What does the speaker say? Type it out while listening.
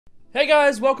Hey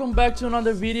guys, welcome back to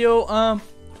another video.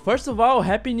 First of all,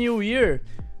 Happy New Year.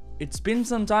 It's been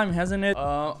some time, hasn't it?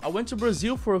 I went to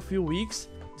Brazil for a few weeks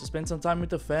to spend some time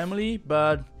with the family,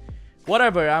 but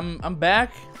whatever, I'm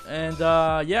back, and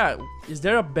yeah, is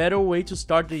there a better way to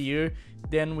start the year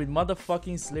than with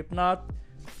motherfucking Slipknot?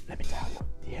 Let me tell you,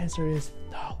 the answer is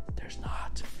no, there's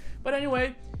not. But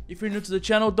anyway, if you're new to the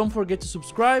channel, don't forget to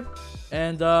subscribe,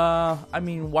 and I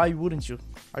mean, why wouldn't you?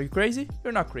 Are you crazy?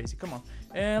 You're not crazy, come on.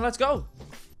 And let's go.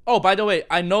 Oh, by the way,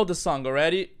 I know the song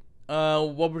already.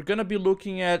 What we're gonna be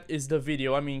looking at is the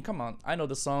video. I mean, come on, I know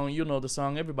the song, you know the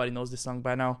song, everybody knows this song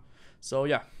by now. So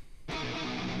yeah.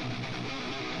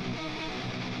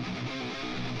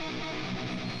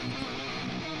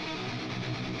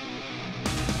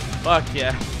 Fuck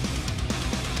yeah.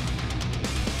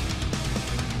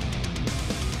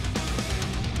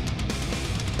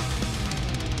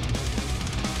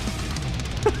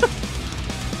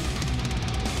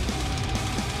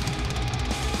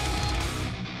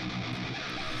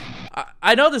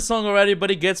 I know this song already,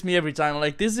 but it gets me every time.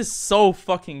 Like, this is so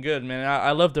fucking good, man.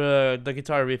 I love the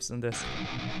guitar riffs in this.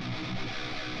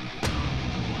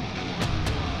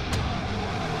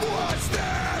 What's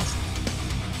this?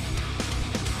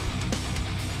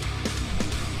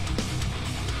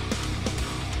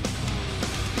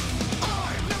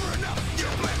 I'm never enough. You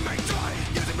blame me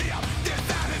twice, using me up,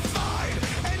 dissatisfied,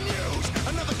 and use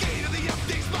another key to the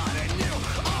empty spot. And you,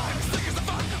 I'm slick as a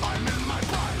fuck. I'm in my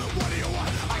prime. What do you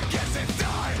want? I guess it's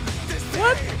time to see.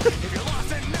 What? If you're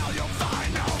lost and now you'll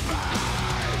find no path.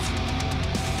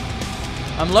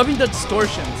 I'm loving the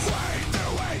distortions.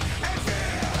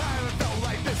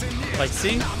 Like,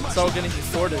 see? It's all getting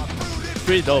distorted. It's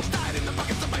pretty dope.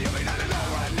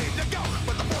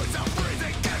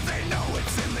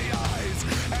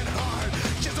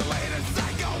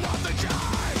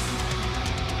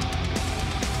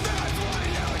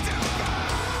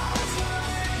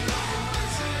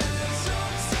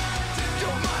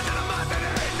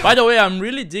 By the way, I'm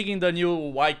really digging the new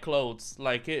white clothes.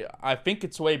 Like, I think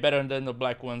it's way better than the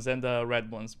black ones and the red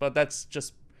ones. But that's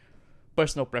just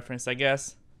personal preference, I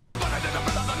guess.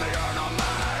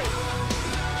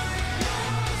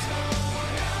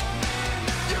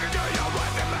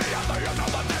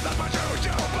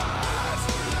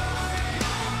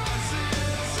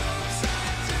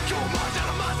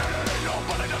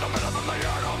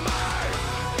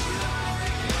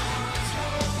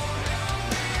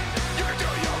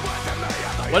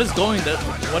 What is going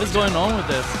on with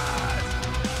this?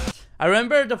 I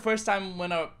remember the first time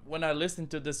when I listened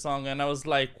to this song and I was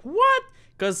like, what?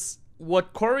 Because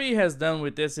what Corey has done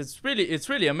with this, it's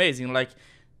really amazing. Like,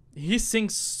 he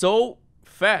sings so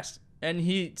fast and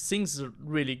he sings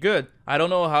really good. I don't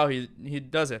know how he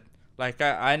does it. Like,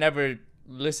 I never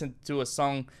listened to a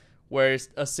song where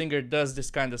a singer does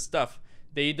this kind of stuff.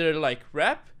 They either like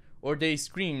rap or they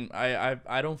scream. I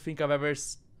don't think I've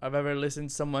ever listened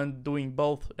to someone doing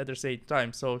both at the same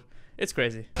time, so it's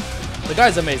crazy. The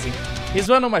guy's amazing. He's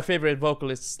one of my favorite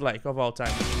vocalists, like, of all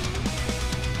time.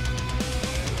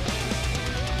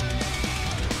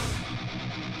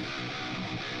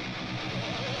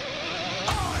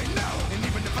 I know, and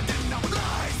even if I didn't know it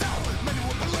lies, so many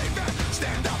would believe it.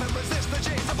 Stand up and resist the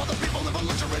chains of other people live a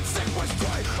luxury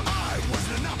sequestry. I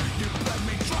wasn't enough, you let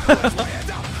me try. Let's lay it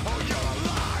down. Oh, you're a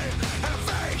lie and a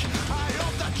fake. I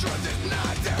hope the truth is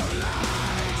not too late.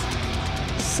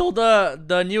 So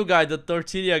the new guy, the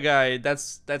tortilla guy,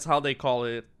 that's how they call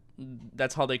it.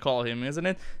 That's how they call him, isn't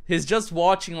it? He's just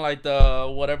watching, like,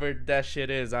 the whatever that shit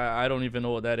is. I don't even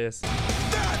know what that is.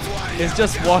 That's why He's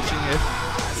just watching it.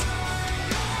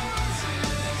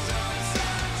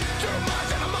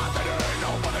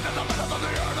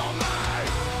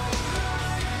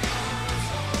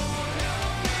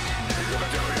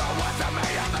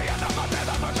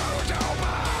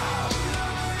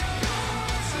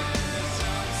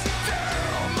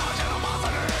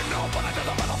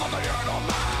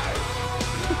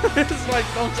 It's like,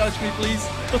 don't touch me, please.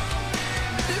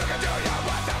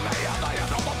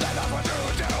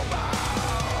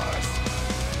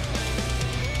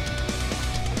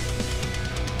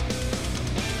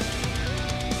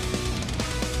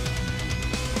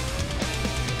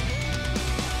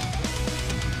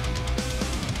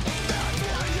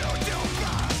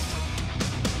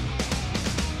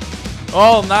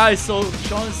 Oh, nice. So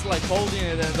Sean's like holding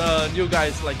it and the new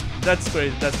guy's like, that's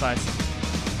great, that's nice.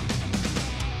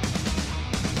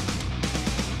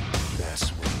 That's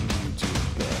what you do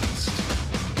best.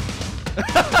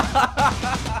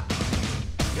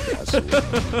 That's what you do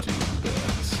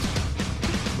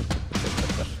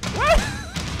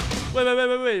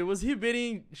best. Wait. Was he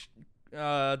beating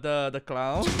the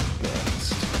clown?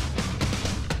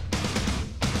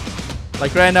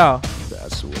 Like right now.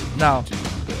 That's what you Now. do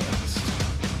best.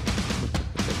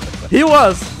 He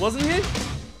wasn't he?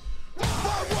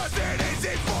 Why was it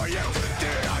easy for you?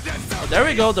 Did I deserve There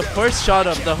we go, the first shot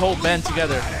of the whole band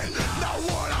together. not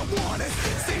what I wanted?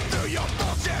 See through your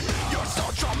bullshit. You're so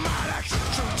traumatic.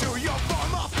 True to your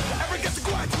form of every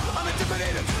consequence. I'm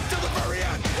intimidated till the very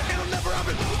end. It'll never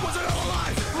happen. Was it all a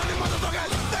lie? Money, motherfuckers.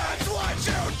 That's what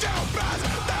you do best.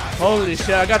 That's Holy shit,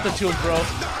 I got the chills, bro.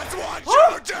 That's what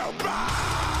you do best.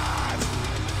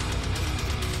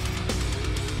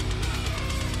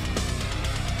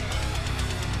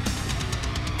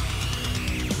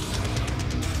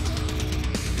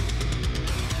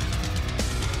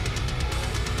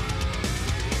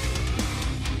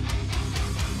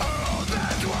 Oh,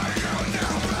 that's what you do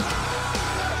best.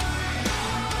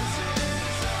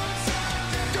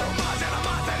 Too much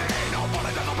animosity.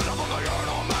 Nobody does open up on the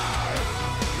urinal man.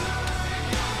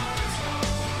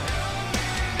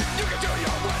 You can do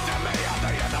your worst to me at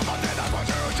the end of the day. That's what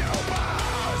you do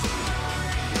best.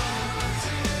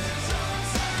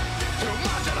 Too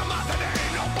much animosity.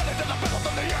 Nobody does open up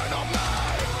on the urinal man.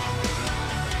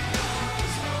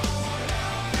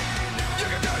 You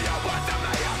can do your worst to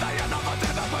me at the end of the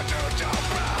day. That's what you do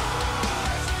best.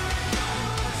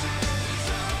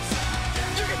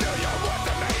 You can do your worst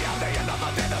to me at the end of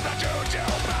the day. That's what you do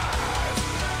best.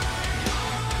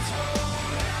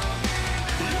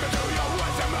 You can do your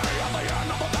worst to me at the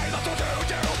end of the day. That's what you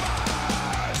do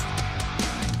best.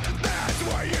 That's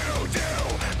what you do.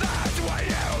 That's what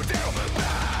you do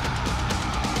best.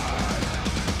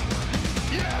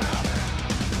 Yeah.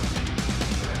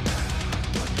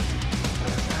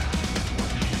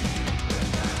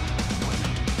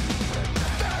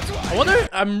 I wonder,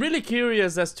 I'm really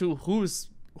curious as to who's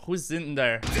in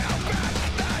there.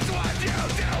 That's what you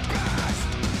do best.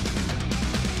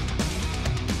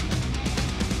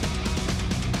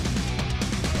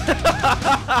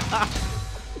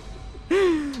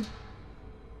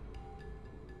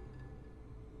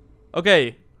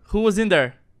 Okay, who was in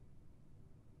there?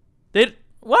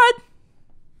 What?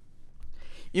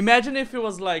 Imagine if it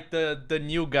was like the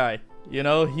new guy, you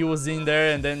know, he was in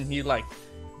there and then he like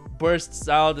bursts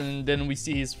out and then we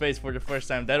see his face for the first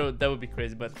time. That would be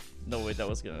crazy, but no way that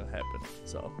was gonna happen.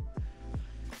 So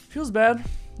feels bad,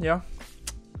 yeah.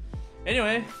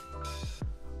 Anyway,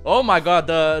 oh my god,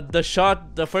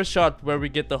 the first shot where we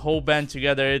get the whole band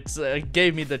together, it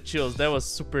gave me the chills. That was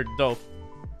super dope.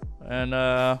 And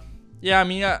yeah, I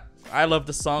mean, I love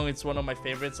the song. It's one of my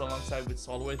favorites alongside with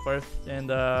Solway Firth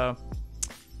and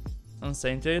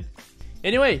Unsainted.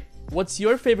 Anyway, what's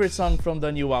your favorite song from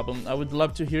the new album? I would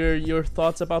love to hear your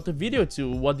thoughts about the video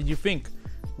too. What did you think?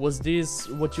 Was this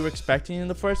what you were expecting in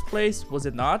the first place? Was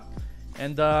it not?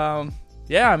 And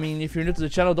yeah, I mean, if you're new to the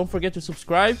channel, don't forget to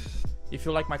subscribe. If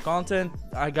you like my content,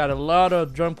 I got a lot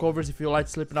of drum covers. If you like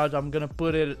Slipknot, I'm gonna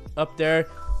put it up there.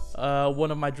 One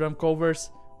of my drum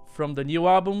covers from the new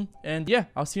album. And yeah,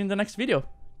 I'll see you in the next video.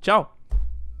 Ciao.